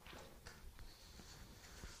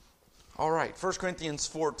All right, 1 Corinthians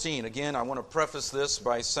 14. Again, I want to preface this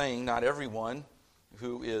by saying not everyone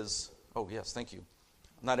who is,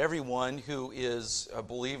 not everyone who is a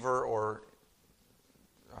believer or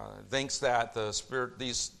thinks that the Spirit,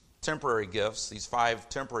 these temporary gifts, these 5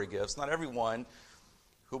 temporary gifts, not everyone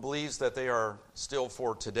who believes that they are still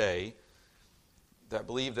for today, that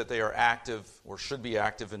believe that they are active or should be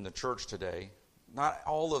active in the church today, not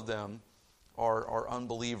all of them are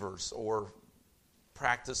unbelievers or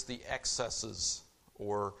practice the excesses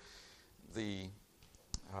or the,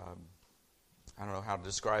 I don't know how to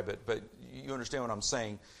describe it, but you understand what I'm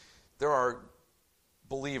saying. There are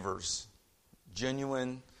believers,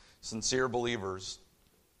 genuine, sincere believers,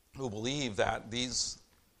 who believe that these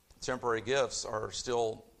temporary gifts are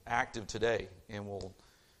still active today and will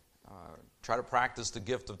try to practice the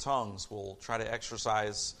gift of tongues, will try to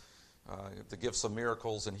exercise the gifts of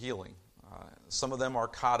miracles and healing. Some of them are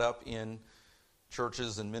caught up in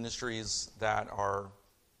churches and ministries that are,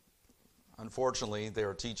 unfortunately, they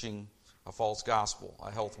are teaching a false gospel,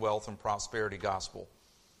 a health, wealth, and prosperity gospel.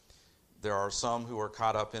 There are some who are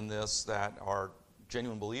caught up in this that are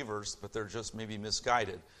genuine believers, but they're just maybe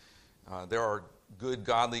misguided. There are good,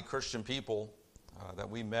 godly Christian people that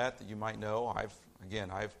we met that you might know.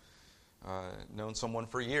 I've known someone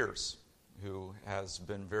for years who has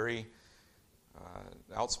been very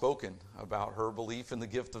outspoken about her belief in the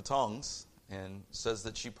gift of tongues and says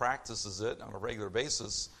that she practices it on a regular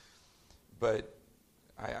basis. But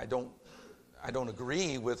I don't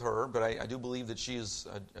agree with her, but I do believe that she is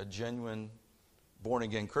a genuine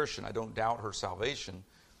born-again Christian. I don't doubt her salvation,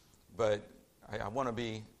 but I want to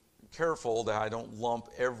be careful that I don't lump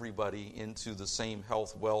everybody into the same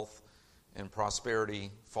health, wealth, and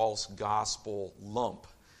prosperity false gospel lump,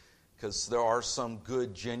 because there are some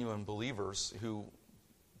good, genuine believers who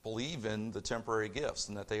believe in the temporary gifts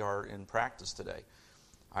and that they are in practice today.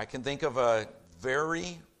 I can think of a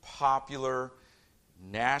very popular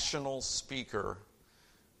national speaker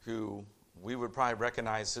who we would probably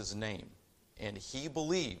recognize his name, and he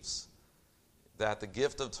believes that the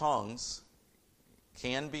gift of tongues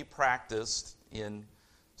can be practiced in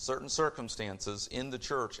certain circumstances in the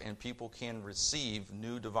church and people can receive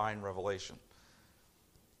new divine revelation.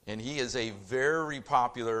 And he is a very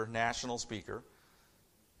popular national speaker,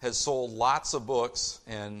 has sold lots of books,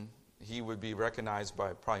 and he would be recognized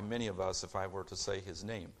by probably many of us if I were to say his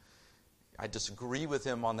name. I disagree with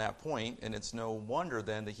him on that point, and it's no wonder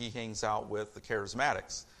then that he hangs out with the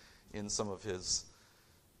charismatics in some of his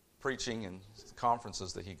preaching and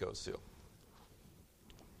conferences that he goes to.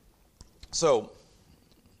 So,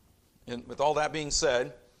 with all that being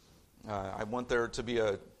said, I want there to be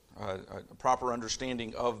a proper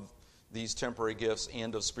understanding of these temporary gifts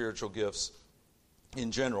and of spiritual gifts in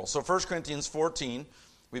general. So 1 Corinthians 14,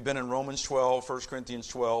 we've been in Romans 12, 1 Corinthians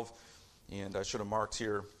 12, and I should have marked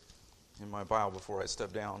here in my Bible before I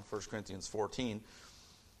step down, 1 Corinthians 14.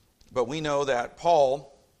 But we know that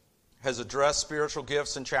Paul has addressed spiritual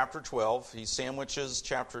gifts in chapter 12. He sandwiches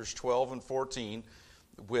chapters 12 and 14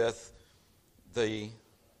 with the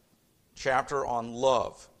chapter on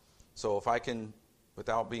love. So if I can,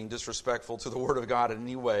 without being disrespectful to the Word of God in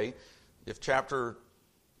any way, if chapter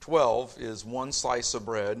 12 is one slice of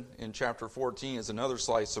bread and chapter 14 is another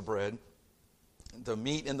slice of bread, the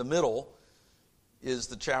meat in the middle is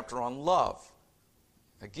the chapter on love.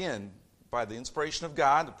 Again, by the inspiration of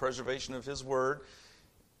God, the preservation of His Word,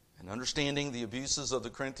 and understanding the abuses of the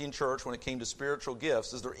Corinthian church when it came to spiritual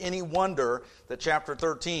gifts, is there any wonder that chapter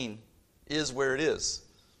 13 is where it is?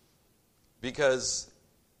 Because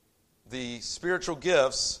the spiritual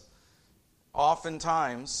gifts,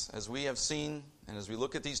 oftentimes, as we have seen, and as we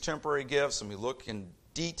look at these temporary gifts and we look in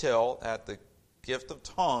detail at the gift of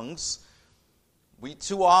tongues, we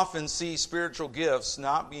too often see spiritual gifts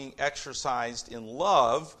not being exercised in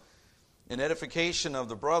love, in edification of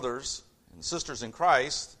the brothers and sisters in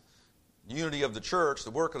Christ, unity of the church,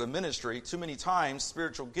 the work of the ministry. Too many times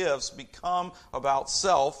spiritual gifts become about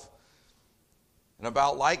self and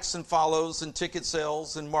about likes and follows and ticket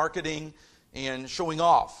sales and marketing and showing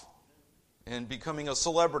off and becoming a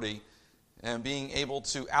celebrity and being able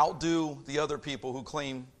to outdo the other people who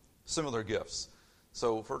claim similar gifts.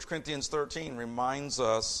 So 1 Corinthians 13 reminds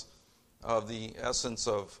us of the essence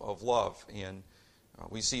of love. And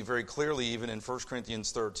we see very clearly even in 1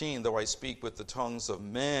 Corinthians 13, though I speak with the tongues of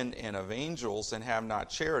men and of angels and have not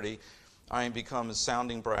charity, I am become as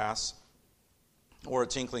sounding brass or a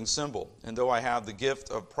tinkling cymbal. And though I have the gift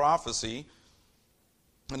of prophecy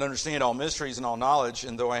and understand all mysteries and all knowledge,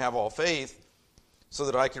 and though I have all faith, so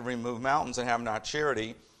that I can remove mountains and have not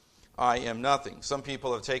charity, I am nothing. Some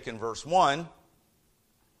people have taken verse 1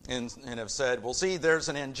 and have said, well, see, there's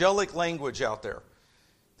an angelic language out there.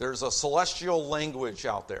 There's a celestial language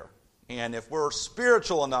out there. And if we're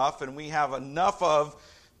spiritual enough and we have enough of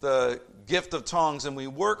the gift of tongues and we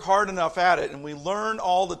work hard enough at it and we learn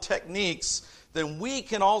all the techniques, then we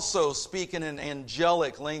can also speak in an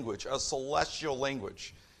angelic language, a celestial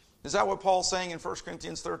language. Is that what Paul's saying in 1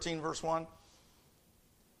 Corinthians 13, verse 1?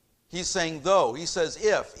 He's saying though. He says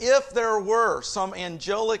if there were some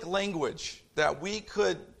angelic language that we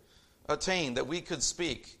could attain, that we could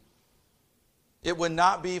speak, it would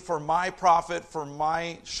not be for my profit, for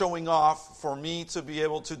my showing off, for me to be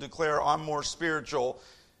able to declare I'm more spiritual,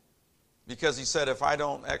 because he said if I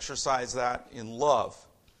don't exercise that in love,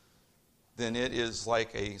 then it is like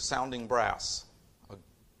a sounding brass, a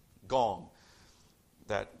gong,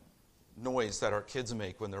 that noise that our kids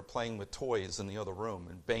make when they're playing with toys in the other room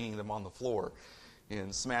and banging them on the floor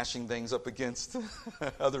and smashing things up against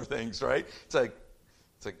other things, right? It's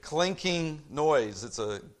a clinking noise. It's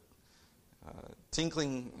a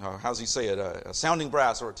tinkling, how's he say it, a sounding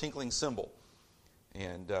brass or a tinkling cymbal.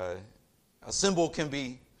 And a cymbal can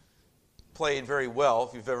be played very well.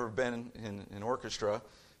 If you've ever been in an orchestra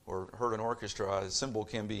or heard an orchestra, a cymbal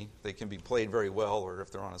can be played very well, or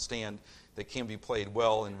if they're on a stand, they can be played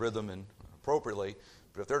well in rhythm and appropriately.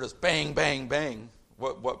 But if they're just bang, bang, bang,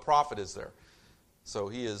 what profit is there? So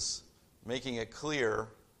he is making it clear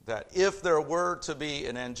that if there were to be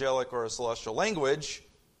an angelic or a celestial language,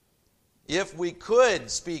 if we could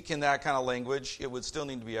speak in that kind of language, it would still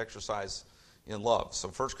need to be exercised in love. So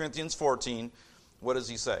 1 Corinthians 14, what does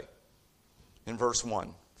he say? In verse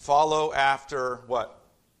 1, follow after what?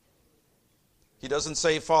 He doesn't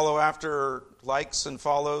say follow after likes and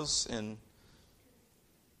follows and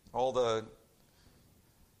all the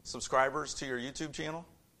subscribers to your YouTube channel.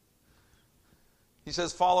 He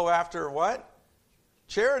says follow after what?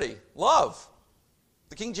 Charity, love.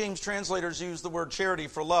 The King James translators use the word charity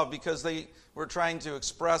for love because they were trying to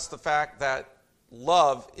express the fact that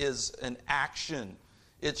love is an action.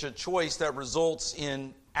 It's a choice that results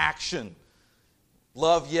in action.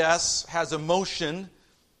 Love, yes, has emotion,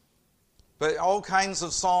 but all kinds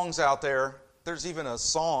of songs out there. There's even a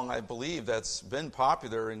song, I believe, that's been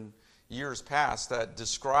popular in years past that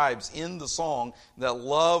describes in the song that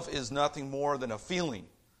love is nothing more than a feeling.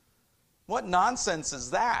 What nonsense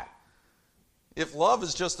is that? If love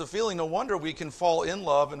is just a feeling, no wonder we can fall in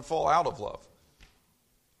love and fall out of love.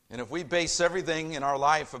 And if we base everything in our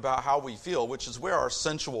life about how we feel, which is where our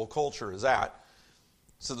sensual culture is at,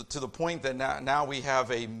 so to the point that now we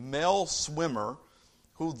have a male swimmer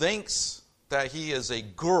who thinks that he is a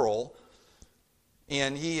girl,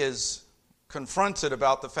 and he is confronted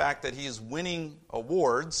about the fact that he is winning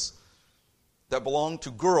awards that belong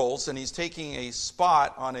to girls, and he's taking a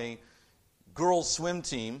spot on a girls' swim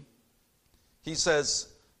team. He says,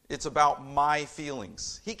 it's about my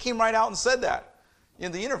feelings. He came right out and said that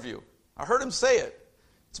in the interview. I heard him say it.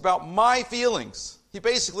 It's about my feelings. He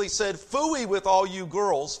basically said, phooey with all you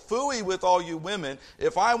girls, phooey with all you women.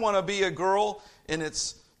 If I want to be a girl and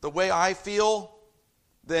it's the way I feel,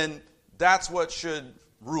 then that's what should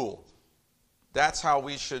rule. That's how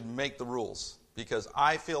we should make the rules. Because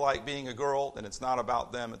I feel like being a girl, then it's not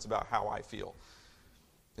about them, it's about how I feel.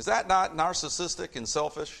 Is that not narcissistic and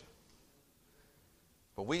selfish?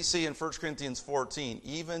 But we see in 1 Corinthians 14,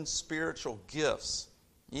 even spiritual gifts,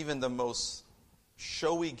 even the most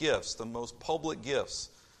showy gifts, the most public gifts,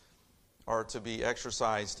 are to be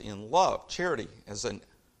exercised in love, charity, as an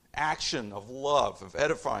action of love, of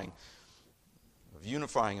edifying, of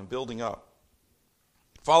unifying and building up.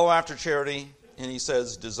 Follow after charity, and he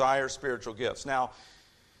says, desire spiritual gifts. Now,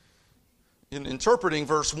 in interpreting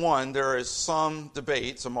verse 1, there is some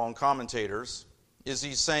debates among commentators. Is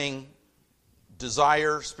he saying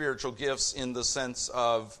desire spiritual gifts in the sense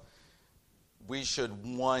of we should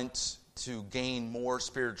want to gain more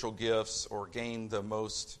spiritual gifts or gain the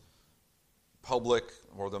most public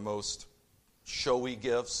or the most showy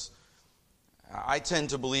gifts? I tend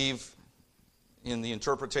to believe in the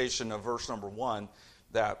interpretation of verse number 1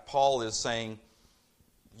 that Paul is saying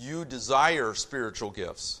you desire spiritual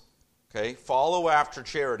gifts. Okay? Follow after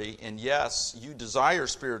charity, and yes, you desire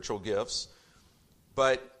spiritual gifts,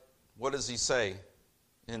 but what does he say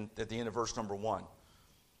at the end of verse number 1?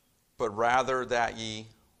 But rather that ye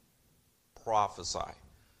prophesy.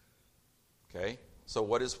 Okay? So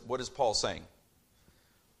what is Paul saying?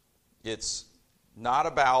 It's not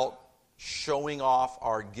about showing off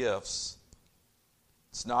our gifts.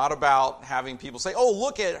 It's not about having people say, oh,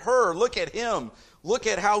 look at her, look at him, look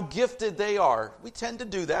at how gifted they are. We tend to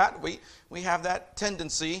do that. We have that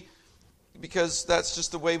tendency because that's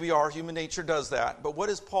just the way we are. Human nature does that. But what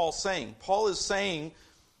is Paul saying? Paul is saying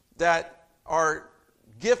that our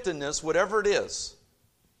giftedness, whatever it is,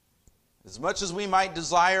 as much as we might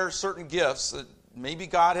desire certain gifts that maybe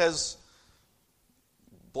God has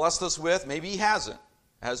blessed us with, maybe He hasn't.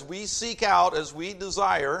 As we seek out, as we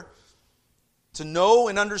desire to know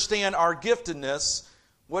and understand our giftedness,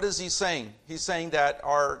 what is He saying? He's saying that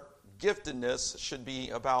our giftedness should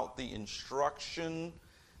be about the instruction,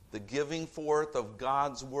 the giving forth of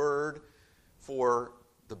God's Word for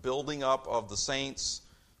the building up of the saints,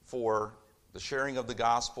 for the sharing of the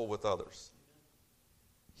gospel with others.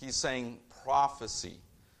 He's saying prophecy,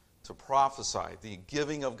 to prophesy, the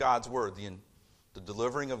giving of God's Word, the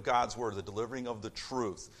delivering of God's Word, the delivering of the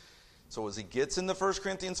truth. So as he gets into 1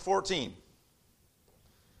 Corinthians 14,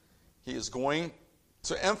 he is going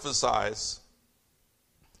to emphasize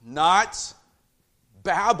not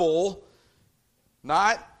babble,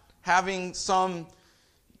 not having some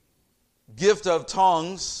gift of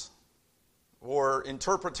tongues or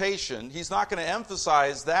interpretation. He's not going to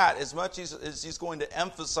emphasize that as much as he's going to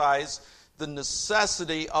emphasize the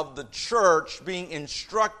necessity of the church being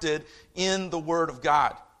instructed in the Word of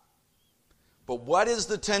God. But what is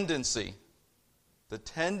the tendency? The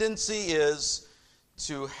tendency is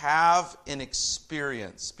to have an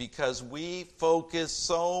experience, because we focus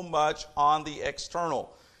so much on the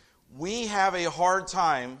external. We have a hard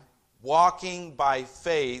time walking by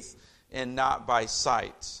faith and not by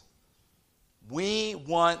sight. We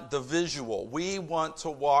want the visual. We want to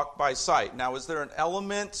walk by sight. Now, is there an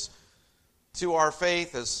element to our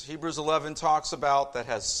faith, as Hebrews 11 talks about, that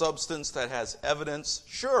has substance, that has evidence?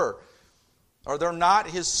 Sure. Are there not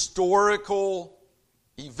historical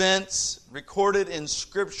events recorded in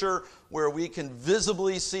Scripture where we can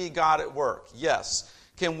visibly see God at work? Yes.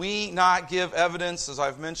 Can we not give evidence, as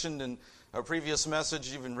I've mentioned in a previous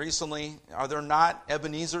message even recently? Are there not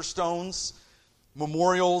Ebenezer stones,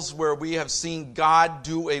 memorials where we have seen God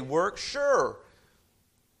do a work? Sure.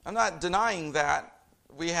 I'm not denying that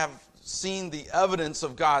we have seen the evidence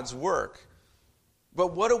of God's work.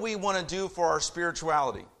 But what do we want to do for our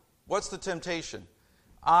spirituality? What's the temptation?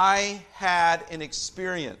 I had an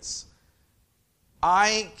experience.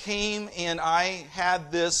 I came and I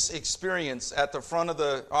had this experience at the front of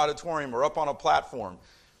the auditorium or up on a platform.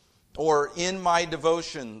 Or in my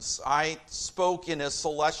devotions, I spoke in a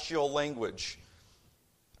celestial language.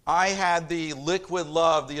 I had the liquid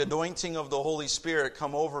love, the anointing of the Holy Spirit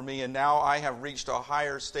come over me, and now I have reached a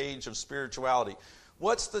higher stage of spirituality.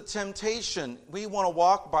 What's the temptation? We want to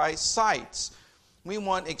walk by sight. We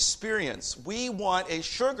want experience. We want a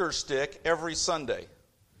sugar stick every Sunday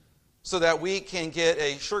so that we can get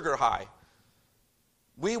a sugar high.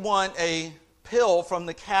 We want a pill from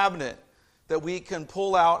the cabinet that we can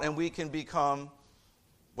pull out and we can become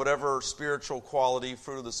whatever spiritual quality,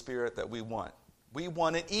 fruit of the Spirit that we want. We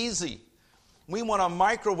want it easy. We want to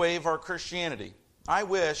microwave our Christianity. I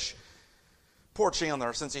wish, poor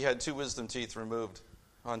Chandler, since he had 2 wisdom teeth removed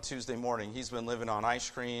on Tuesday morning, he's been living on ice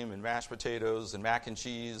cream and mashed potatoes and mac and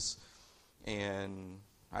cheese and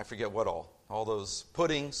I forget what all those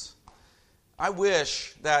puddings. I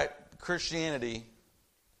wish that Christianity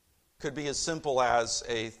could be as simple as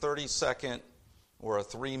a 30-second or a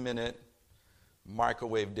 3-minute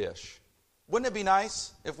microwave dish. Wouldn't it be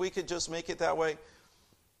nice if we could just make it that way?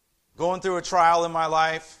 Going through a trial in my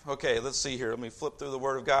life. Okay, let's see here. Let me flip through the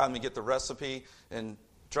Word of God. Let me get the recipe and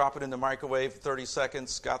drop it in the microwave. 30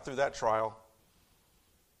 seconds. Got through that trial.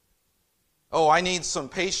 Oh, I need some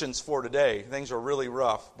patience for today. Things are really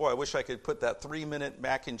rough. Boy, I wish I could put that 3-minute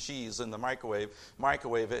mac and cheese in the microwave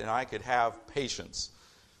it, and I could have patience.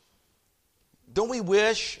 Don't we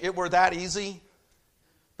wish it were that easy?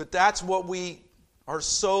 But that's what we are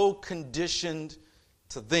so conditioned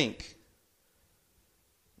to think.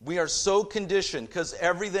 We are so conditioned because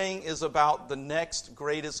everything is about the next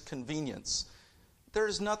greatest convenience.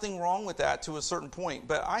 There's nothing wrong with that to a certain point,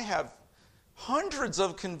 but I have hundreds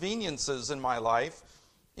of conveniences in my life,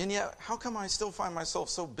 and yet how come I still find myself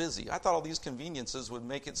so busy? I thought all these conveniences would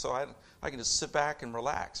make it so I can just sit back and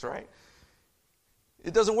relax, right?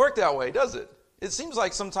 It doesn't work that way, does it? It seems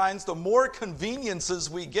like sometimes the more conveniences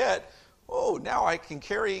we get, now I can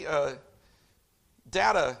carry a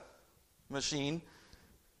data machine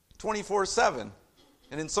 24/7.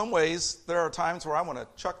 And in some ways, there are times where I want to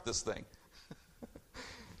chuck this thing.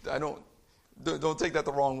 Don't take that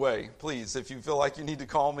the wrong way. Please, if you feel like you need to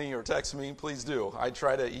call me or text me, please do. I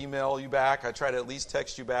try to email you back. I try to at least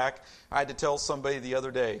text you back. I had to tell somebody the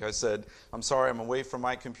other day. I said, I'm sorry, I'm away from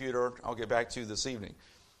my computer. I'll get back to you this evening.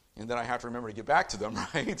 And then I have to remember to get back to them,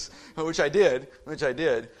 right? Which I did.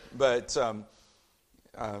 But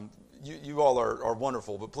you all are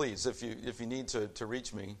wonderful. But please, if you need to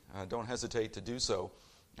reach me, don't hesitate to do so.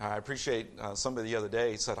 I appreciate somebody the other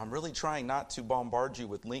day said, I'm really trying not to bombard you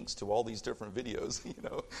with links to all these different videos.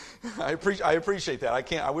 I appreciate that.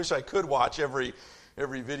 I wish I could watch every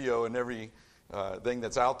video and every thing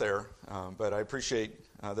that's out there, but I appreciate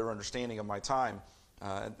their understanding of my time.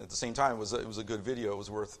 At the same time, it was a good video. It was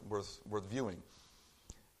worth viewing.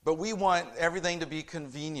 But we want everything to be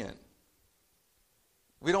convenient.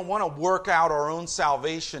 We don't want to work out our own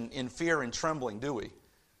salvation in fear and trembling, do we?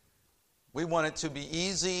 We want it to be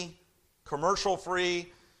easy,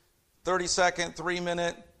 commercial-free, 30-second,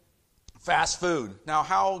 3-minute fast food. Now,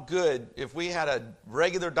 how good, if we had a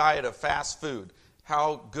regular diet of fast food,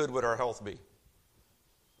 how good would our health be?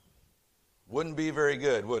 Wouldn't be very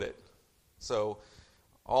good, would it? So,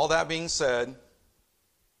 all that being said,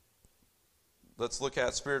 let's look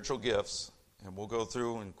at spiritual gifts, and we'll go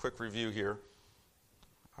through in quick review here.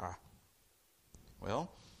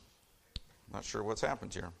 Well, not sure what's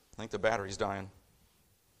happened here. I think the battery's dying.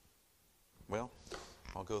 Well,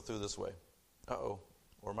 I'll go through this way. Uh-oh.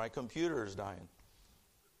 Or my computer is dying.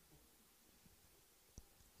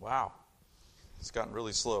 Wow. It's gotten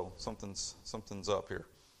really slow. Something's up here.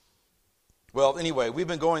 Well, anyway, we've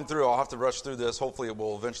been going through, I'll have to rush through this. Hopefully it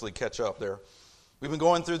will eventually catch up there. We've been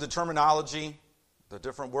going through the terminology, the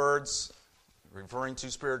different words referring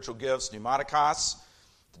to spiritual gifts, pneumatikos,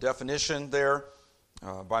 the definition there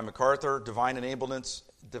by MacArthur, divine enablements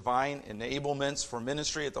for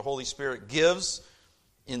ministry that the Holy Spirit gives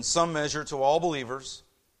in some measure to all believers,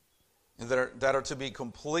 and that are to be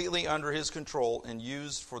completely under His control and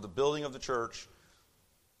used for the building of the church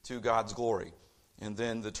to God's glory. And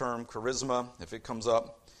then the term charisma, if it comes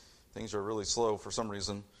up, things are really slow for some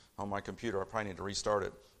reason on my computer. I probably need to restart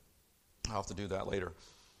it. I'll have to do that later.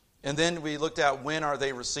 And then we looked at when are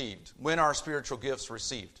they received? When are spiritual gifts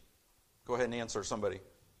received? Go ahead and answer somebody.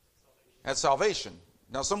 At salvation.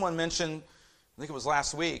 Now someone mentioned, I think it was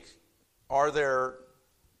last week, are there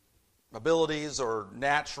abilities or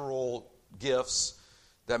natural gifts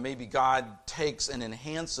that maybe God takes and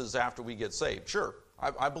enhances after we get saved? Sure.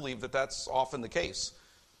 I believe that that's often the case.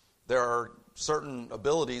 There are certain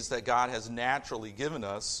abilities that God has naturally given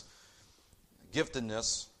us,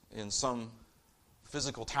 giftedness in some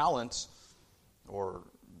physical talent or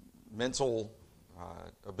mental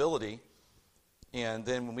ability, and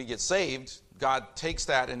then when we get saved, God takes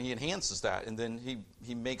that and He enhances that, and then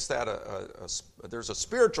He makes that there's a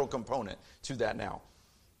spiritual component to that now,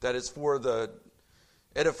 that is for the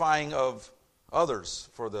edifying of others,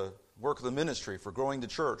 for the work of the ministry, for growing the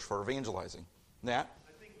church, for evangelizing. Nat?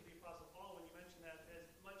 I think with the Apostle Paul, when you mentioned that, as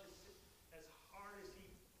much as hard as he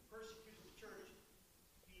persecuted the church,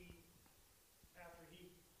 after he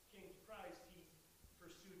came to Christ, he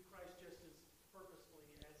pursued Christ just as purposefully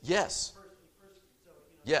as yes. Personally persecuted. So,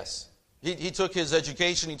 yes. He took his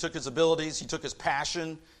education, he took his abilities, he took his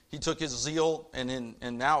passion, he took his zeal, and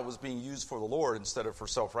now it was being used for the Lord instead of for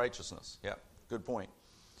self-righteousness. Yeah, good point.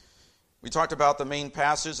 We talked about the main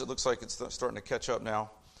passages. It looks like it's starting to catch up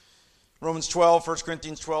now. Romans 12, 1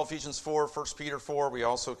 Corinthians 12, Ephesians 4, 1 Peter 4. We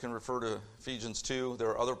also can refer to Ephesians 2. There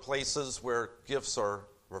are other places where gifts are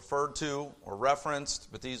referred to or referenced,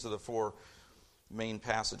 but these are the four main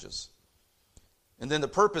passages. And then the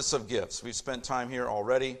purpose of gifts. We've spent time here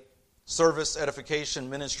already. Service,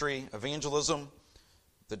 edification, ministry, evangelism.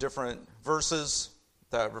 The different verses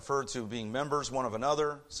that refer to being members one of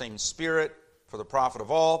another. Same Spirit for the profit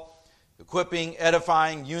of all. Equipping,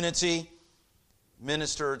 edifying, unity,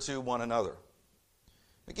 minister to one another.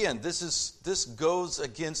 Again, this goes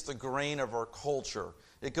against the grain of our culture.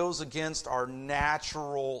 It goes against our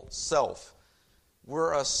natural self.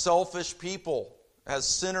 We're a selfish people as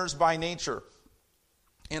sinners by nature.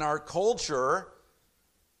 And our culture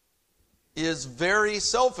is very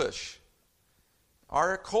selfish.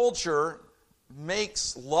 Our culture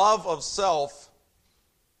makes love of self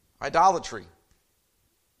idolatry.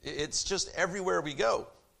 It's just everywhere we go.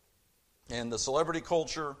 And the celebrity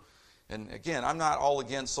culture, and again, I'm not all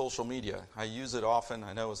against social media. I use it often,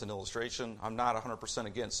 I know, as an illustration. I'm not 100%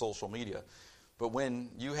 against social media. But when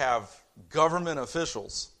you have government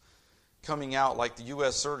officials coming out like the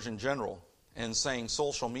U.S. Surgeon General and saying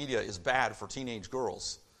social media is bad for teenage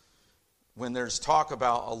girls, when there's talk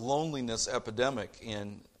about a loneliness epidemic,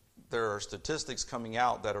 and there are statistics coming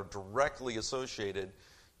out that are directly associated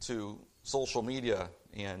to social media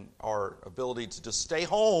and our ability to just stay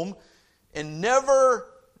home and never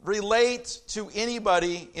relate to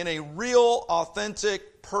anybody in a real,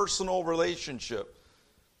 authentic, personal relationship.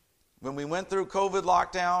 When we went through COVID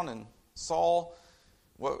lockdown and saw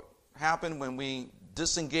what happened when we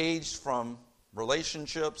disengaged from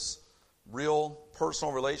relationships, real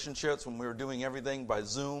personal relationships, when we were doing everything by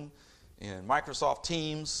Zoom and Microsoft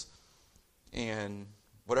Teams and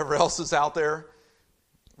whatever else is out there,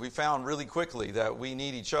 we found really quickly that we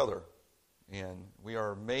need each other. And we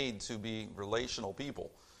are made to be relational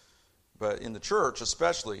people. But in the church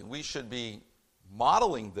especially, we should be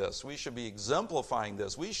modeling this. We should be exemplifying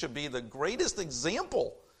this. We should be the greatest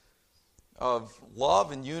example of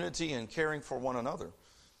love and unity and caring for one another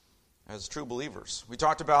as true believers. We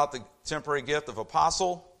talked about the temporary gift of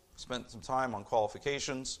apostle, spent some time on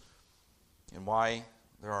qualifications and why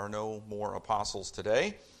there are no more apostles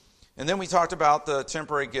today. And then we talked about the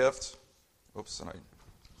temporary gift. Oops, and I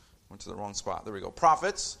went to the wrong spot. There we go.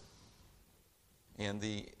 Prophets. And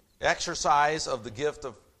the exercise of the gift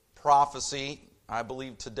of prophecy, I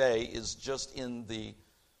believe today, is just in the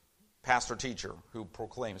pastor-teacher who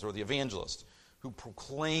proclaims, or the evangelist who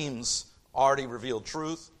proclaims already revealed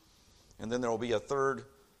truth. And then there will be a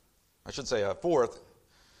fourth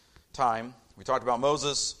time. We talked about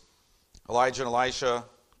Moses, Elijah and Elisha,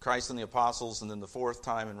 Christ and the apostles, and then the fourth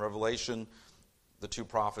time in Revelation, the two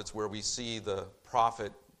prophets, where we see the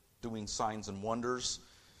prophet doing signs and wonders.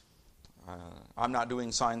 I'm not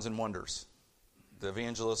doing signs and wonders. The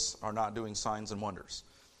evangelists are not doing signs and wonders.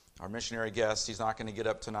 Our missionary guest, he's not going to get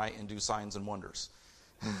up tonight and do signs and wonders.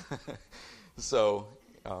 So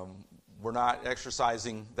we're not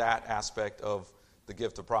exercising that aspect of the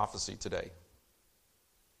gift of prophecy today.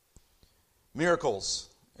 Miracles.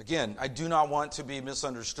 Again, I do not want to be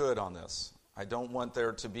misunderstood on this. I don't want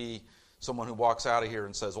there to be someone who walks out of here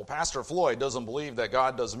and says, well, Pastor Floyd doesn't believe that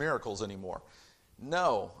God does miracles anymore.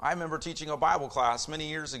 No. I remember teaching a Bible class many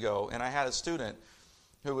years ago, and I had a student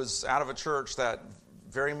who was out of a church that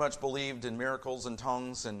very much believed in miracles and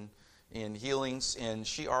tongues and healings, and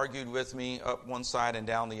she argued with me up one side and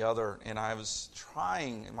down the other, and I was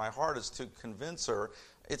trying my hardest to convince her,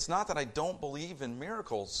 it's not that I don't believe in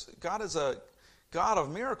miracles. God is a God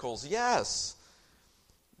of miracles, yes.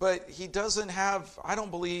 But he doesn't have, I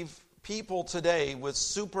don't believe, people today with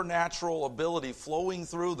supernatural ability flowing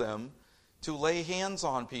through them to lay hands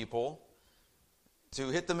on people, to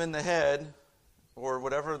hit them in the head, or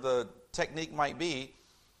whatever the technique might be,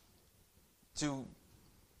 to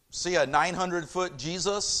see a 900-foot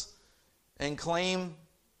Jesus and claim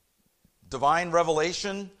divine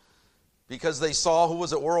revelation because they saw, who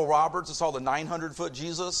was it, Oral Roberts, they saw the 900-foot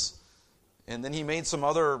Jesus, and then he made some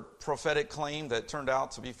other prophetic claim that turned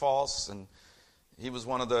out to be false, and he was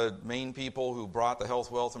one of the main people who brought the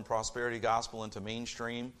health, wealth, and prosperity gospel into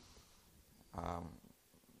mainstream.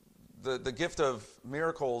 The gift of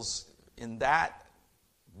miracles in that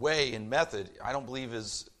way and method, I don't believe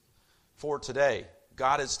is for today.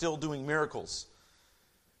 God is still doing miracles.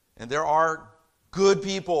 And there are good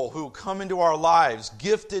people who come into our lives,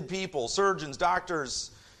 gifted people, surgeons,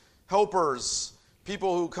 doctors, helpers,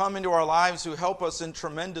 people who come into our lives who help us in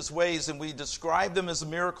tremendous ways, and we describe them as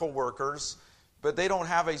miracle workers, but they don't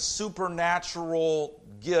have a supernatural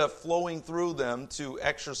gift flowing through them to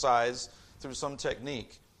exercise through some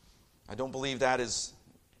technique. I don't believe that is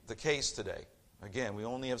the case today. Again, we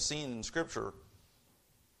only have seen in Scripture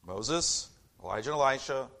Moses, Elijah and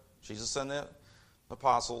Elisha, Jesus and the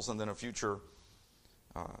apostles, and then a future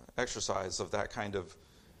exercise of that kind of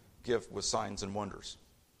gift with signs and wonders.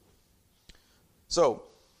 So,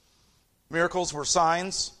 miracles were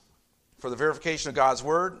signs for the verification of God's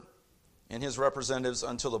word and his representatives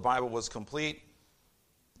until the Bible was complete.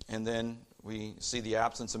 And then we see the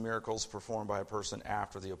absence of miracles performed by a person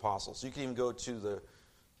after the apostles. You can even go to the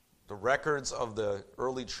records of the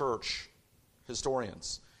early church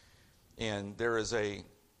historians, and there is a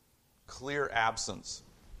clear absence.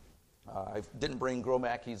 I didn't bring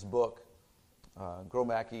Gromacki's book,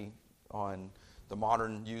 Gromacki on the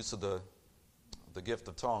modern use of the gift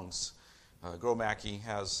of tongues. Gromacki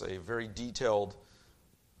has a very detailed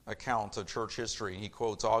account of church history. He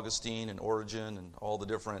quotes Augustine and Origen and all the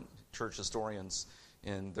different church historians,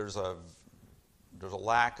 and there's a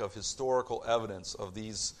lack of historical evidence of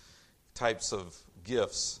these types of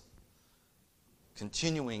gifts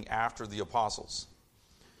continuing after the apostles.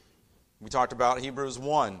 We talked about Hebrews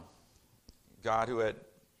 1, God who at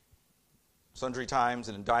sundry times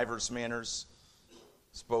and in diverse manners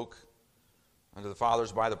spoke unto the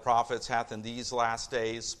fathers by the prophets, hath in these last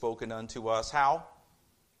days spoken unto us, how?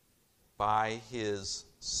 By his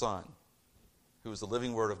Son, who is the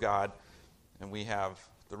living Word of God, and we have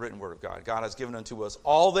the written Word of God. God has given unto us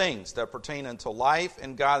all things that pertain unto life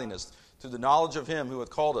and godliness, through the knowledge of him who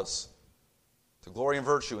hath called us to glory and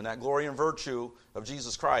virtue. And that glory and virtue of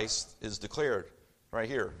Jesus Christ is declared right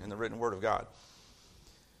here in the written Word of God.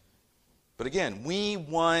 But again, we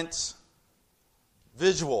want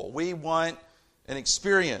visual. We want an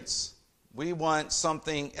experience. We want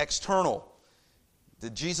something external.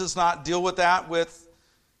 Did Jesus not deal with that with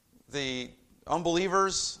the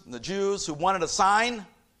unbelievers, the Jews who wanted a sign?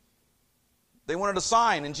 They wanted a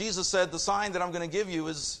sign, and Jesus said, the sign that I'm going to give you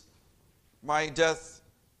is my death,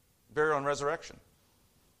 burial, and resurrection.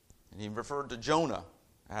 And he referred to Jonah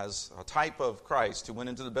as a type of Christ who went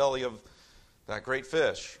into the belly of that great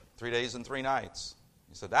fish 3 days and 3 nights.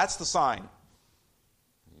 He said, that's the sign.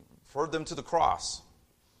 He referred them to the cross.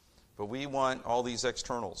 But we want all these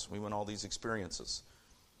externals. We want all these experiences.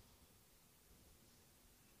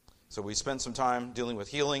 So we spent some time dealing with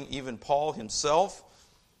healing. Even Paul himself,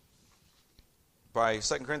 by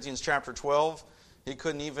 2 Corinthians chapter 12, he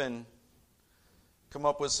couldn't even come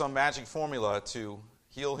up with some magic formula to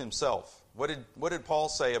heal himself. What did Paul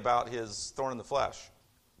say about his thorn in the flesh?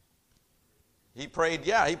 He prayed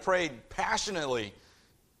passionately.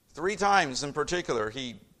 3 times in particular,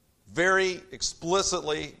 he very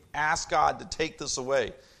explicitly asked God to take this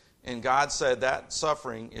away. And God said, that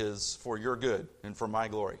suffering is for your good and for my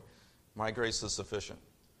glory. My grace is sufficient.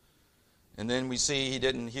 And then we see he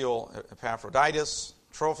didn't heal Epaphroditus,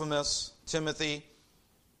 Trophimus, Timothy.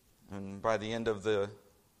 And by the end of the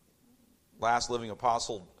last living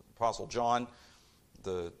apostle John,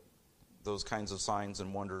 those kinds of signs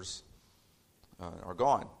and wonders are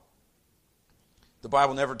gone. The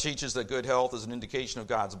Bible never teaches that good health is an indication of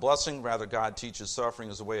God's blessing. Rather, God teaches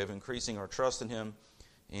suffering as a way of increasing our trust in Him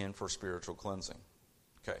and for spiritual cleansing.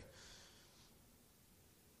 Okay.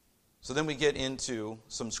 So then we get into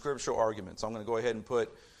some scriptural arguments. I'm going to go ahead and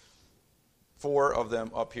put 4 of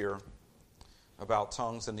them up here about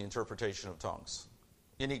tongues and the interpretation of tongues.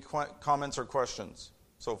 Any comments or questions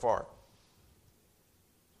so far?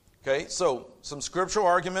 Okay, so some scriptural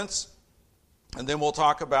arguments, and then we'll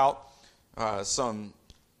talk about some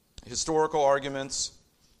historical arguments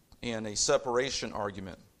and a separation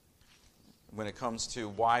argument when it comes to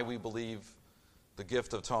why we believe the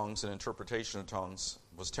gift of tongues and interpretation of tongues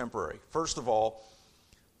was temporary. First of all,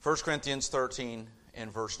 1 Corinthians 13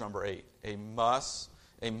 and verse number 8. A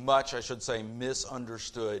much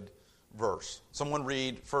misunderstood verse. Someone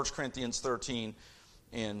read 1 Corinthians 13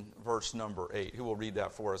 and verse number 8. Who will read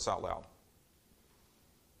that for us out loud?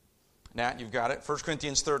 Nat, you've got it. 1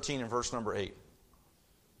 Corinthians 13 and verse number 8.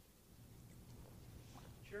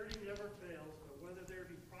 Charity never fails, but whether there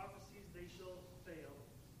be prophecies, they shall fail.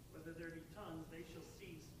 Whether there be tongues, they shall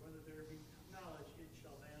cease. Whether there be knowledge, it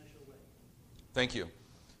shall vanish away. Thank you.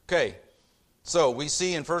 Okay, so we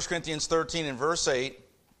see in 1 Corinthians 13 and verse 8,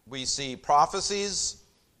 we see prophecies,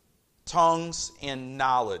 tongues, and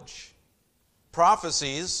knowledge.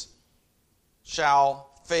 Prophecies shall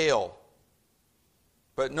fail.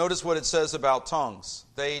 But notice what it says about tongues.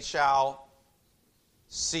 They shall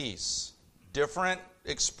cease. Different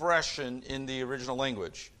expression in the original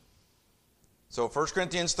language. So 1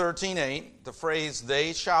 Corinthians 13:8, the phrase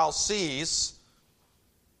they shall cease,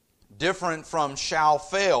 different from shall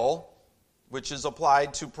fail, which is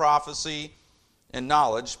applied to prophecy and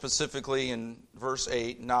knowledge. Specifically in verse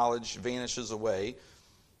 8, knowledge vanishes away.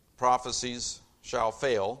 Prophecies shall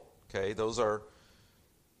fail. Okay, those are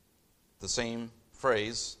the same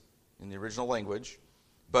phrase in the original language.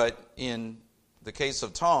 But in the case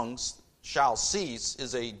of tongues, shall cease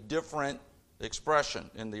is a different expression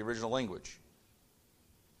in the original language.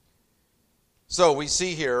 So we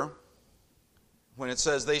see here, when it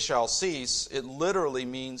says they shall cease, it literally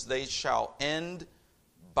means they shall end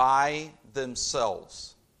by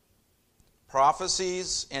themselves.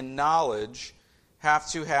 Prophecies and knowledge have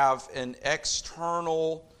to have an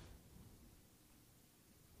external,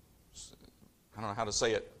 I don't know how to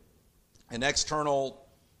say it, an external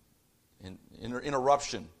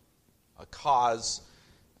interruption, a cause,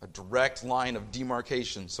 a direct line of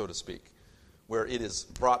demarcation, so to speak, where it is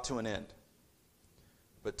brought to an end.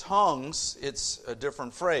 But tongues, it's a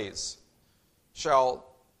different phrase. Shall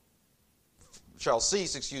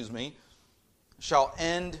cease, shall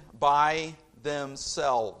end by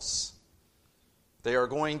themselves. They are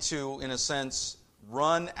going to, in a sense,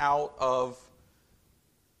 run out of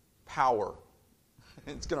power.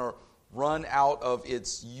 It's going to run out of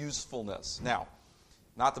its usefulness. Now,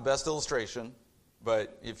 not the best illustration,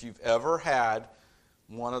 but if you've ever had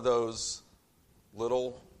one of those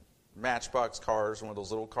little Matchbox cars, one of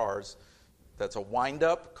those little cars that's a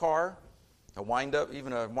wind-up car,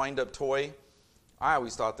 even a wind-up toy, I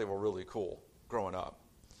always thought they were really cool growing up.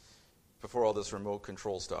 Before all this remote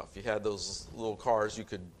control stuff, you had those little cars, you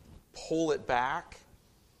could pull it back,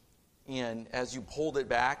 and as you pulled it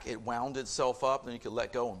back, it wound itself up, and you could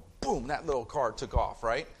let go, and boom, that little car took off,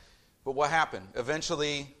 right? But what happened?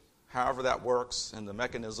 Eventually, however that works, and the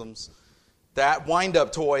mechanisms, that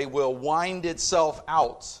wind-up toy will wind itself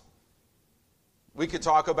out. We could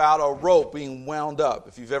talk about a rope being wound up.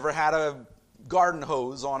 If you've ever had a garden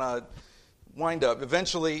hose on a wind-up,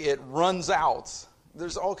 eventually it runs out.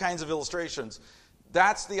 There's all kinds of illustrations.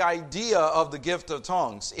 That's the idea of the gift of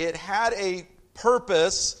tongues. It had a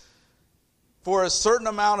purpose for a certain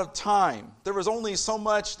amount of time. There was only so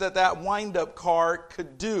much that wind-up car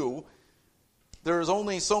could do. There was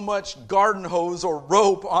only so much garden hose or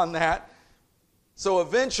rope on that. So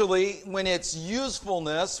eventually, when its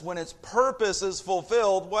usefulness, when its purpose is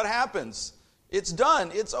fulfilled, what happens? It's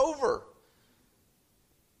done. It's over.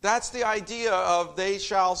 That's the idea of they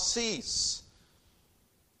shall cease.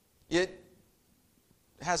 It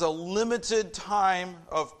has a limited time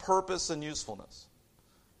of purpose and usefulness.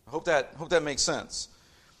 I hope that makes sense.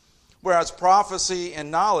 Whereas prophecy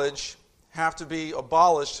and knowledge have to be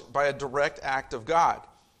abolished by a direct act of God.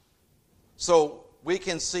 So we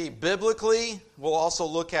can see biblically, we'll also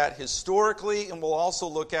look at historically, and we'll also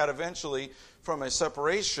look at eventually from a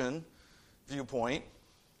separation viewpoint,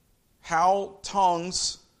 how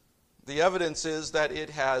tongues, the evidence is that it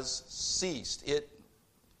has ceased. It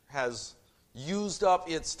has used up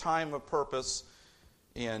its time of purpose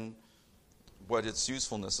in what its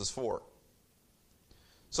usefulness is for.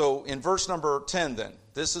 So in verse number 10 then,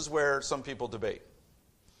 this is where some people debate.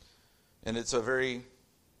 And it's a very,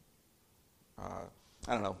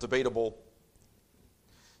 debatable.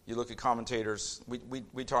 You look at commentators.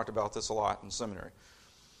 We talked about this a lot in seminary.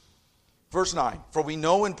 Verse 9, for we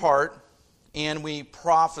know in part, and we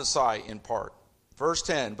prophesy in part. Verse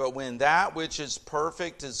 10, but when that which is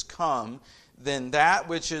perfect is come, then that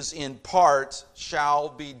which is in part shall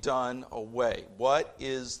be done away. What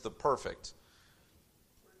is the perfect?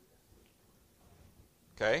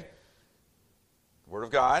 Okay. Word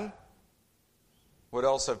of God. What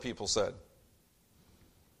else have people said?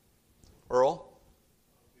 Earl?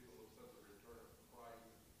 People have said the return of Christ.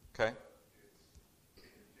 Okay. It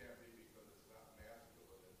can't be because it's not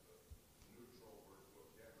masculine. It's a neutral word to a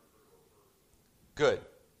gender for a person. Good.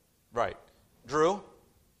 Right. Drew?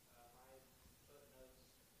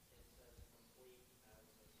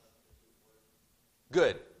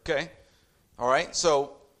 Good. Okay. All right.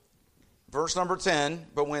 So, verse number 10,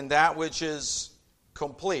 but when that which is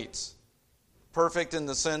complete, perfect in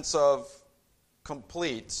the sense of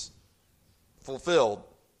complete, fulfilled,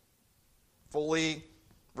 fully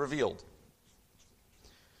revealed.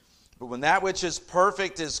 But when that which is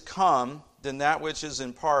perfect is come, then that which is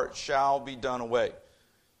in part shall be done away.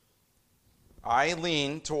 I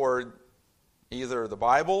lean toward either the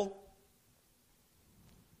Bible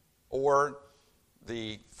or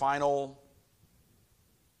the final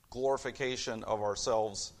glorification of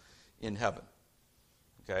ourselves in heaven.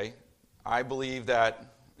 Okay? I believe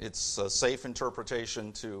that it's a safe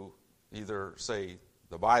interpretation to either say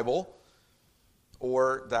the Bible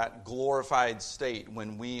or that glorified state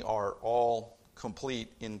when we are all complete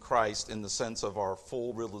in Christ in the sense of our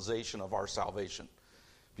full realization of our salvation.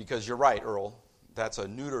 Because you're right, Earl, that's a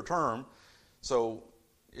neuter term, so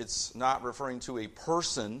it's not referring to a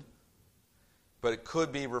person, but it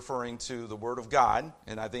could be referring to the Word of God,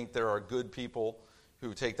 and I think there are good people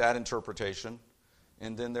who take that interpretation,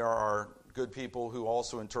 and then there are good people who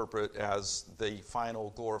also interpret as the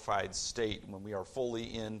final glorified state when we are fully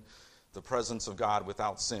in the presence of God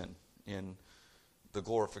without sin, in the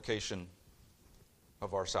glorification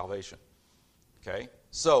of our salvation. Okay?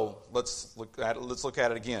 So, let's look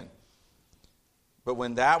at it again. But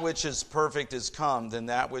when that which is perfect is come, then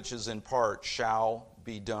that which is in part shall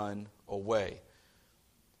be done away.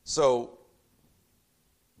 So,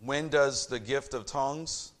 when does the gift of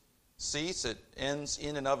tongues cease? It ends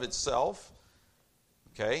in and of itself.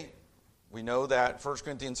 Okay? We know that 1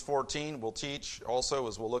 Corinthians 14 will teach also,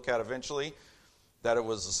 as we'll look at eventually, that it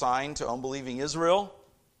was assigned to unbelieving Israel.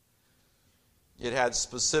 It had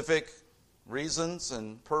specific reasons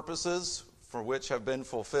and purposes for which have been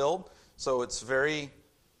fulfilled. So it's very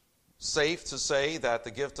safe to say that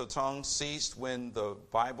the gift of tongues ceased when the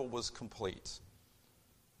Bible was complete.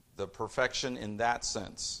 The perfection in that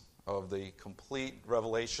sense of the complete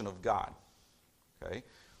revelation of God. Okay?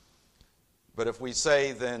 But if we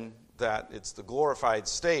say then that it's the glorified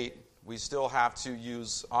state, we still have to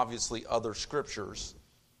use obviously other scriptures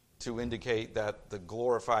to indicate that the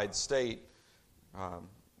glorified state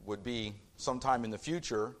would be sometime in the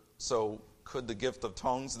future. So could the gift of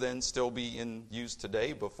tongues then still be in use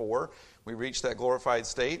today before we reach that glorified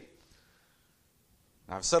state?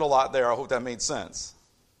 Now, I've said a lot there. I hope that made sense.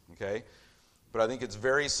 Okay? But I think it's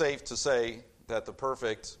very safe to say that the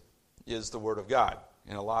perfect is the Word of God.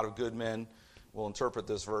 And a lot of good men will interpret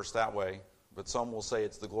this verse that way but some will say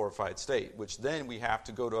it's the glorified state, which then we have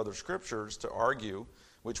to go to other scriptures to argue,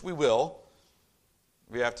 which we will.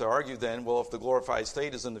 We have to argue then, well, if the glorified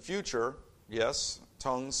state is in the future, yes,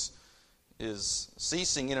 tongues is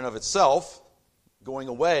ceasing in and of itself, going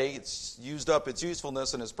away, it's used up its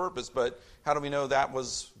usefulness and its purpose, but how do we know that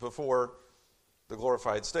was before the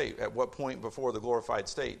glorified state? At what point before the glorified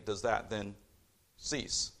state does that then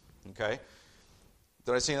cease? Okay?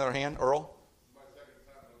 Did I see another hand? Earl? My second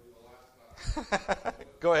time, it'll be the last time.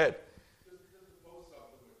 Go ahead. Just to post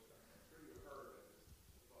something which I'm sure you've heard,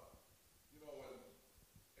 but you know, when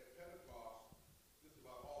at Pentecost, just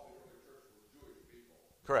about all the early church were Jewish people.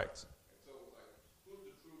 Correct. And so it was like, who's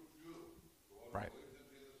the true Jew? The one Right. who believes in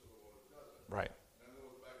Jesus or the one who doesn't? Right. And then it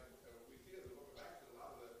was back, and we see as we look back to a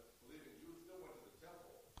lot of the believing Jews still went to the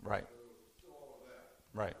temple. Right. There was still all of that.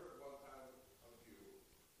 Right. I heard one time of you,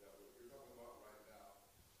 that what you're talking about right now,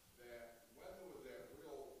 that when there was that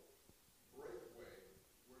real breakaway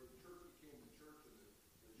where the church became the church and the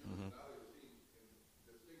Jews now they were seen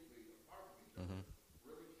distinctly apart from each other,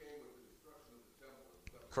 really came with the destruction of the temple and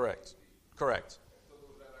stuff. Correct. Correct. And so there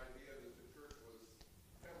was that idea that the church was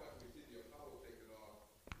kind of like we see the Apollo taking off.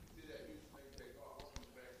 You see that huge thing take off, what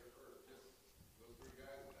comes back to earth? Just those three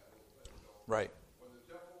guys in that little thing. So Right. when the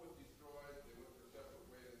temple was destroyed, they went their separate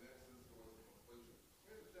way, and in that sense there was a completion.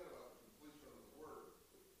 We understand about the completion of the word,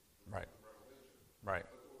 Right. the Revelation. Right.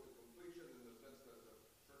 But there was a completion in the sense that the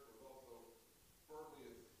church was also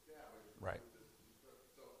firmly established. Right.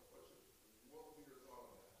 So what would be your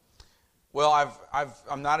thought on that? Well,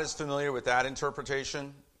 I'm not as familiar with that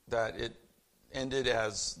interpretation, that it ended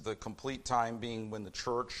as the complete time being when the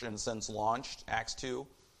church, in a sense, launched, Acts 2.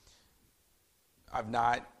 I'm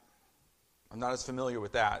not as familiar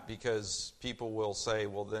with that, because people will say,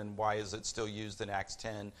 well, then why is it still used in Acts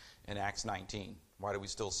 10 and Acts 19? Why do we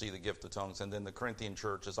still see the gift of tongues? And then the Corinthian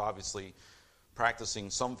church is obviously practicing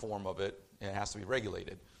some form of it, and it has to be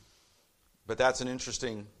regulated. But that's an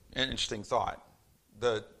interesting thought.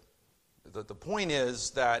 The point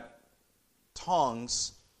is that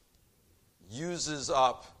tongues uses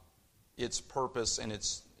up its purpose and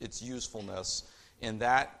its usefulness, and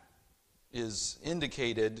that is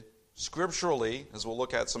indicated scripturally, as we'll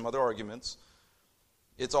look at some other arguments.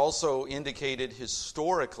 It's also indicated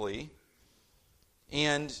historically,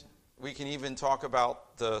 and we can even talk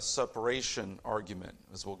about the separation argument,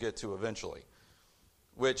 as we'll get to eventually,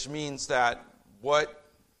 which means that what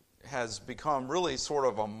has become really sort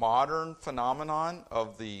of a modern phenomenon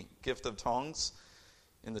of the gift of tongues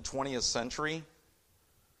in the 20th century,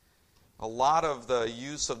 a lot of the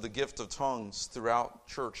use of the gift of tongues throughout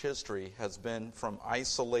church history has been from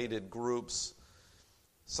isolated groups,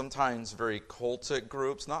 sometimes very cultic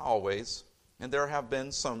groups, not always, and there have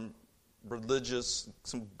been some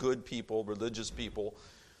good people, religious people,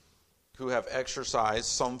 who have exercised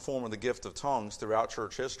some form of the gift of tongues throughout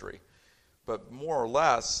church history. But more or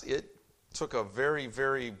less, it took a very,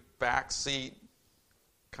 very backseat,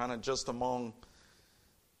 kind of just among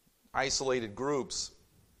isolated groups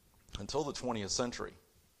until the 20th century.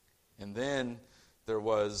 And then there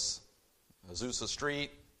was Azusa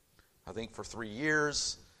Street, I think for 3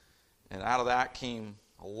 years, and out of that came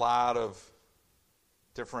a lot of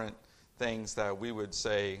different things that we would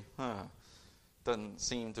say, doesn't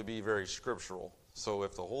seem to be very scriptural. So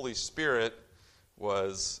if the Holy Spirit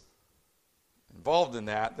was involved in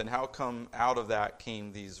that, then how come out of that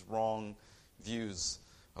came these wrong views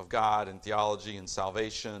of God and theology and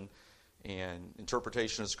salvation and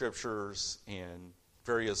interpretation of scriptures and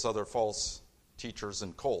various other false teachers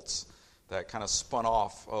and cults that kind of spun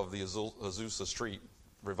off of the Azusa Street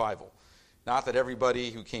revival? Not that everybody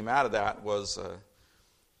who came out of that was an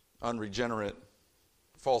unregenerate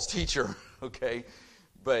false teacher, okay?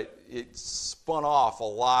 But it spun off a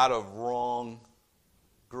lot of wrong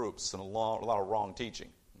groups and a lot of wrong teaching,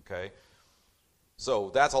 okay?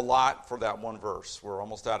 So that's a lot for that one verse. We're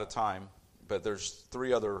almost out of time, but there's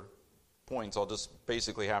 3 other points I'll just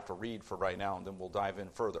basically have to read for right now, and then we'll dive in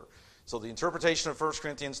further. So the interpretation of 1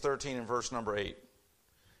 Corinthians 13 and verse number 8.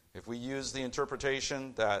 If we use the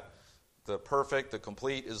interpretation that the perfect, the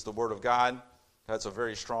complete is the Word of God, that's a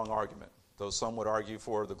very strong argument. Though some would argue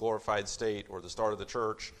for the glorified state or the start of the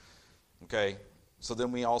church. Okay, so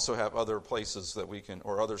then we also have other places that we can,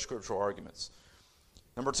 or other scriptural arguments.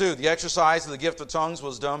 Number 2, the exercise of the gift of tongues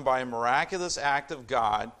was done by a miraculous act of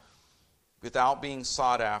God without being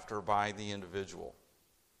sought after by the individual.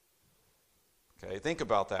 Okay, think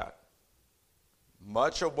about that.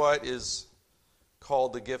 Much of what is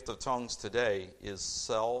called the gift of tongues today is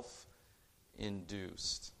self-induced.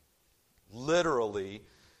 Literally,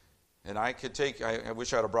 and I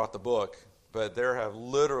wish I'd have brought the book, but there have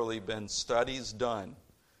literally been studies done.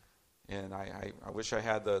 And I wish I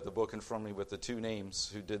had the book in front of me with the two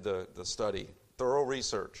names who did the study. Thorough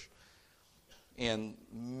research. And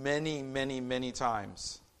many, many, many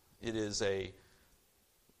times it is a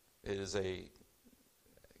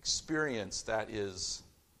experience that is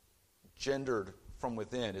gendered from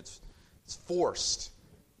within. It's forced.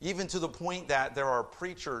 Even to the point that there are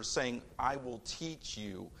preachers saying, I will teach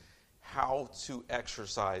you how to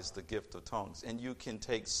exercise the gift of tongues. And you can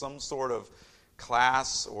take some sort of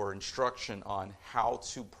class or instruction on how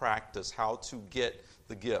to practice, how to get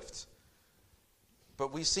the gift.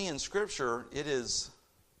 But we see in Scripture, it is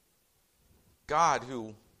God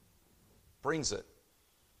who brings it.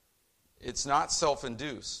 It's not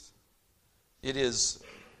self-induced. It is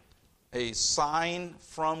a sign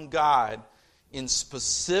from God in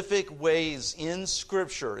specific ways in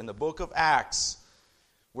Scripture, in the book of Acts,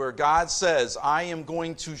 where God says, I am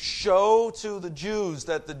going to show to the Jews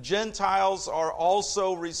that the Gentiles are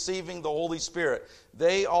also receiving the Holy Spirit.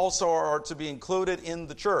 They also are to be included in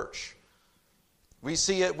the church. We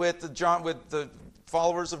see it with the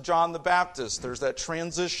followers of John the Baptist. There's that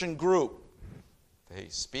transition group. They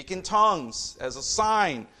speak in tongues as a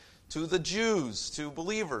sign to the Jews, to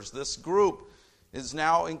believers. This group is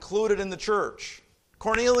now included in the church.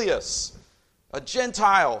 Cornelius, a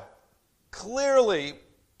Gentile, clearly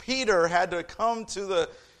Peter had to come to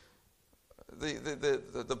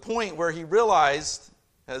the point where he realized,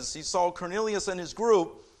 as he saw Cornelius and his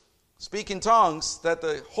group speak in tongues, that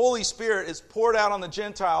the Holy Spirit is poured out on the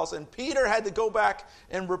Gentiles. And Peter had to go back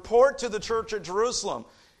and report to the church at Jerusalem.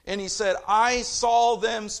 And he said, I saw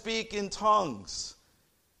them speak in tongues.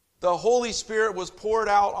 The Holy Spirit was poured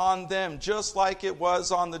out on them, just like it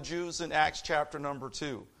was on the Jews in Acts chapter number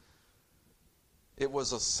 2. It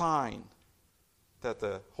was a sign that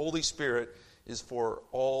the Holy Spirit is for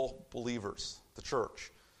all believers, the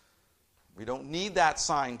church. We don't need that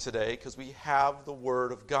sign today because we have the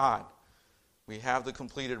Word of God. We have the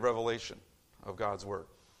completed revelation of God's Word.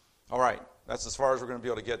 All right, that's as far as we're going to be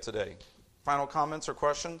able to get today. Final comments or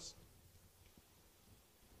questions?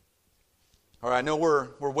 All right, I know we're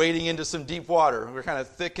wading into some deep water. We're kind of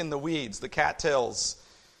thick in the weeds, the cattails.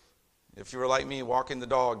 If you were like me walking the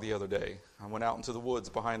dog the other day, I went out into the woods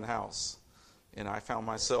behind the house, and I found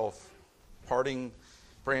myself parting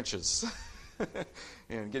branches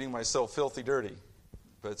and getting myself filthy dirty.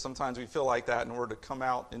 But sometimes we feel like that in order to come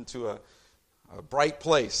out into a bright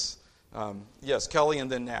place. Yes, Kelly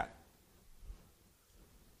and then Nat.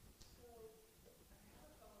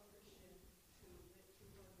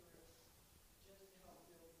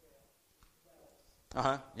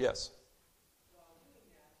 Yes. While doing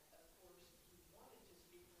that, of course, he wanted to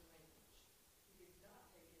speak the language. He did not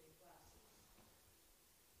take any classes.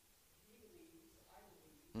 He believes, I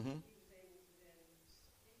believe, he was able to then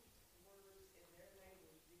speak words in their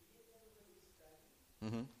language. He didn't really study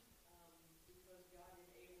because God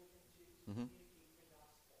enabled him to communicate the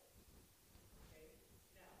gospel. Okay?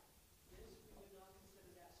 Now, this we would not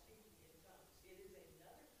consider that speaking in tongues. It is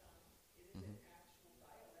another tongue. It is an actual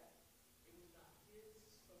dialect. It was not his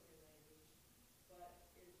spoken language, but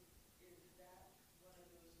is that one of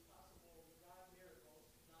those possible God miracles,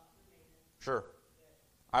 not for man? Sure.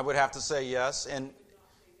 I would have to say yes. And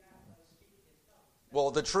well,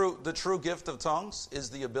 the true gift of tongues is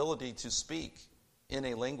the ability to speak in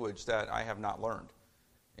a language that I have not learned.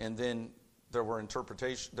 And then there were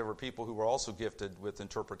people who were also gifted with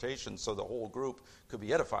interpretation, so the whole group could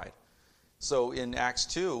be edified. So in Acts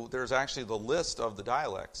 2, there's actually the list of the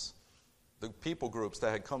dialects, the people groups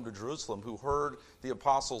that had come to Jerusalem who heard the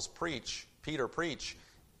apostles Peter preach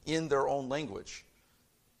in their own language.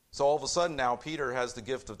 So all of a sudden now Peter has the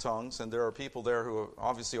gift of tongues, and there are people there who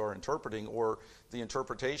obviously are interpreting, or the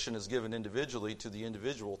interpretation is given individually to the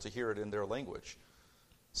individual to hear it in their language.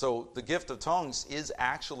 So the gift of tongues is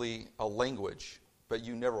actually a language, but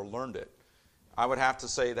you never learned it. I would have to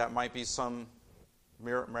say that might be some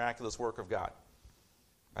miraculous work of God.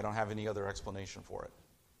 I don't have any other explanation for it.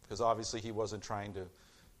 Because obviously he wasn't trying to,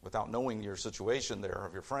 without knowing your situation there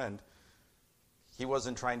of your friend, he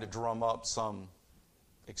wasn't trying to drum up some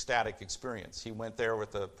ecstatic experience. He went there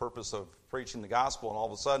with the purpose of preaching the gospel, and all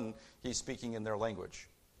of a sudden he's speaking in their language.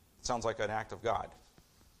 It sounds like an act of God.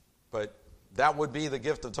 But that would be the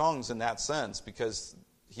gift of tongues in that sense, because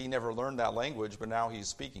he never learned that language, but now he's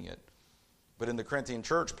speaking it. But in the Corinthian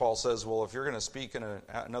church, Paul says, well, if you're going to speak in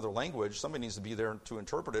another language, somebody needs to be there to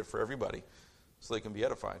interpret it for everybody so they can be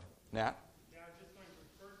edified. Nat? Yeah, I was just going to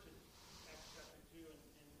refer to Acts chapter 2, and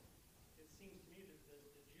it seems to me that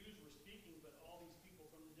the Jews were speaking, but all these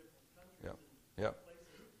people from the different countries and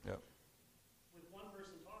places. Yep. With one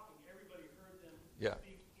person talking, everybody heard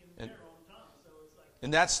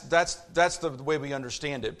And that's the way we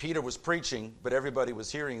understand it. Peter was preaching, but everybody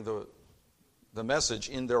was hearing the message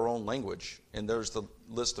in their own language. And there's the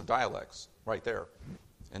list of dialects right there.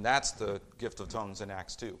 And that's the gift of tongues in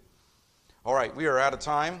Acts 2. All right, we are out of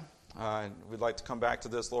time. We'd like to come back to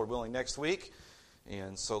this, Lord willing, next week.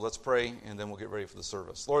 And so let's pray, and then we'll get ready for the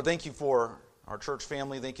service. Lord, thank you for our church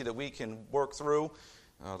family. Thank you that we can work through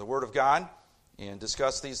the Word of God and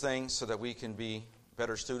discuss these things so that we can be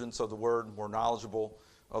better students of the Word, more knowledgeable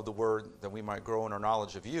of the Word, that we might grow in our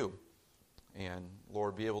knowledge of you. And,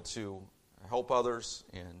 Lord, be able to help others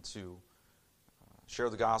and to share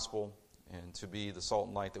the gospel and to be the salt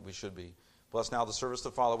and light that we should be. Bless now the service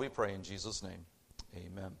to follow, we pray in Jesus' name.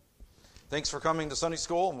 Amen. Thanks for coming to Sunday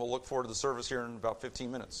School, and we'll look forward to the service here in about 15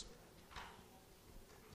 minutes.